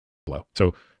flow.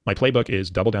 So my playbook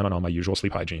is double down on all my usual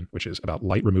sleep hygiene, which is about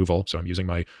light removal. So I'm using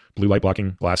my blue light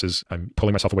blocking glasses. I'm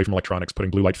pulling myself away from electronics,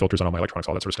 putting blue light filters on all my electronics,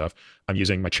 all that sort of stuff. I'm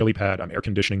using my Chilipad. I'm air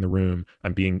conditioning the room.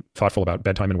 I'm being thoughtful about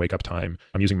bedtime and wake up time.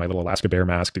 I'm using my little Alaska bear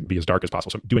mask to be as dark as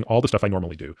possible. So I'm doing all the stuff I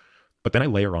normally do. But then I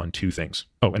layer on two things.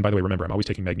 Oh, and by the way, remember, I'm always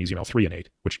taking Magnesium L-Threonate,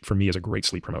 which for me is a great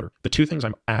sleep promoter. The two things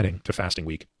I'm adding to fasting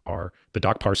week are the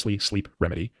Doc Parsley sleep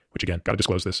remedy, which again, got to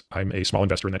disclose this. I'm a small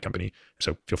investor in that company,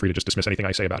 so feel free to just dismiss anything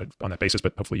I say about it on that basis,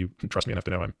 but hopefully you can trust me enough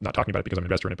to know I'm not talking about it because I'm an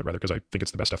investor in it, but rather because I think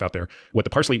it's the best stuff out there. What the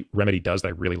Parsley remedy does that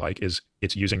I really like is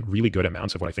it's using really good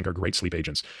amounts of what I think are great sleep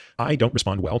agents. I don't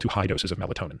respond well to high doses of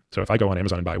melatonin. So if I go on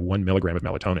Amazon and buy 1 milligram of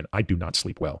melatonin, I do not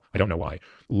sleep well. I don't know why.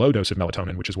 Low dose of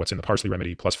melatonin, which is what's in the Parsley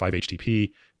remedy, plus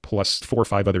 5-HTP, plus 4 or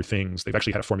 5 other things. They've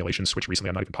actually had a formulation switch recently.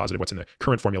 I'm not even positive what's in the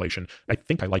current formulation. I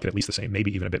think I like it at least the same,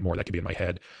 maybe even a bit more. That could be in my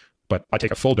head. But I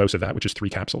take a full dose of that, which is 3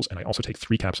 capsules. And I also take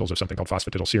 3 capsules of something called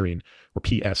phosphatidylserine, or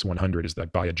PS100 is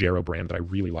by a Jarrow brand that I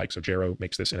really like. So Jarrow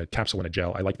makes this in a capsule and a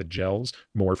gel. I like the gels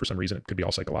more for some reason. It could be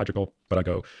all psychological. But I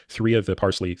go 3 of the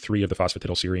Parsley, 3 of the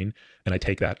phosphatidylserine, and I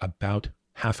take that about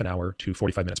half an hour to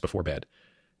 45 minutes before bed.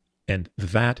 And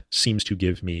that seems to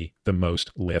give me the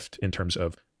most lift in terms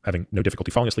of having no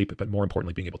difficulty falling asleep, but more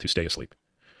importantly, being able to stay asleep.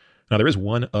 Now, there is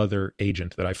one other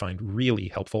agent that I find really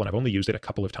helpful, and I've only used it a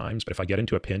couple of times, but if I get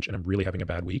into a pinch and I'm really having a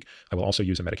bad week, I will also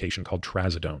use a medication called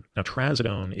Trazaodone. Now,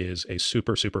 Trazaodone is a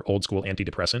super, super old school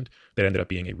antidepressant that ended up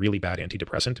being a really bad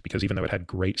antidepressant because even though it had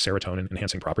great serotonin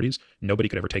enhancing properties, nobody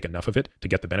could ever take enough of it to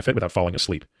get the benefit without falling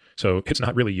asleep. So it's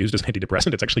not really used as an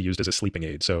antidepressant, it's actually used as a sleeping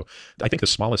aid. So I think the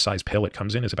smallest size pill it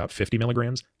comes in is about 50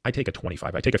 milligrams. I take a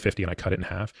 25, I take a 50 and I cut it in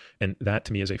half. And that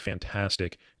to me is a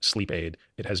fantastic sleep aid.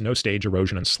 It has no stage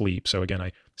erosion in sleep. So again,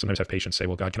 I sometimes have patients say,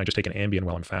 well, God, can I just take an Ambien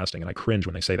while I'm fasting? And I cringe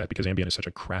when they say that because Ambien is such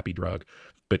a crappy drug.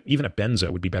 But even a benzo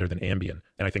would be better than Ambien.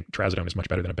 And I think Trazodone is much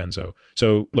better than a benzo.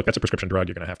 So look, that's a prescription drug.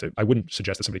 You're going to have to, I wouldn't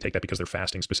suggest that somebody take that because they're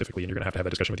fasting specifically, and you're going to have that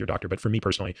discussion with your doctor. But for me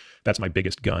personally, that's my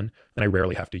biggest gun. And I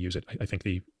rarely have to use it. I think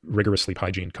the rigorous sleep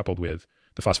hygiene coupled with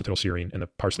the phosphatidylserine and the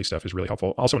Parsley stuff is really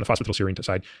helpful. Also, on the phosphatidylserine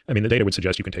side, I mean, the data would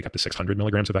suggest you can take up to 600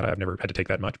 milligrams of that. I've never had to take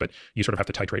that much, but you sort of have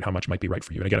to titrate how much might be right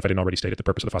for you. And again, if I didn't already state it, the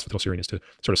purpose of the phosphatidylserine is to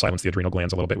sort of silence the adrenal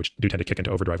glands a little bit, which do tend to kick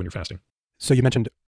into overdrive when you're fasting. So you mentioned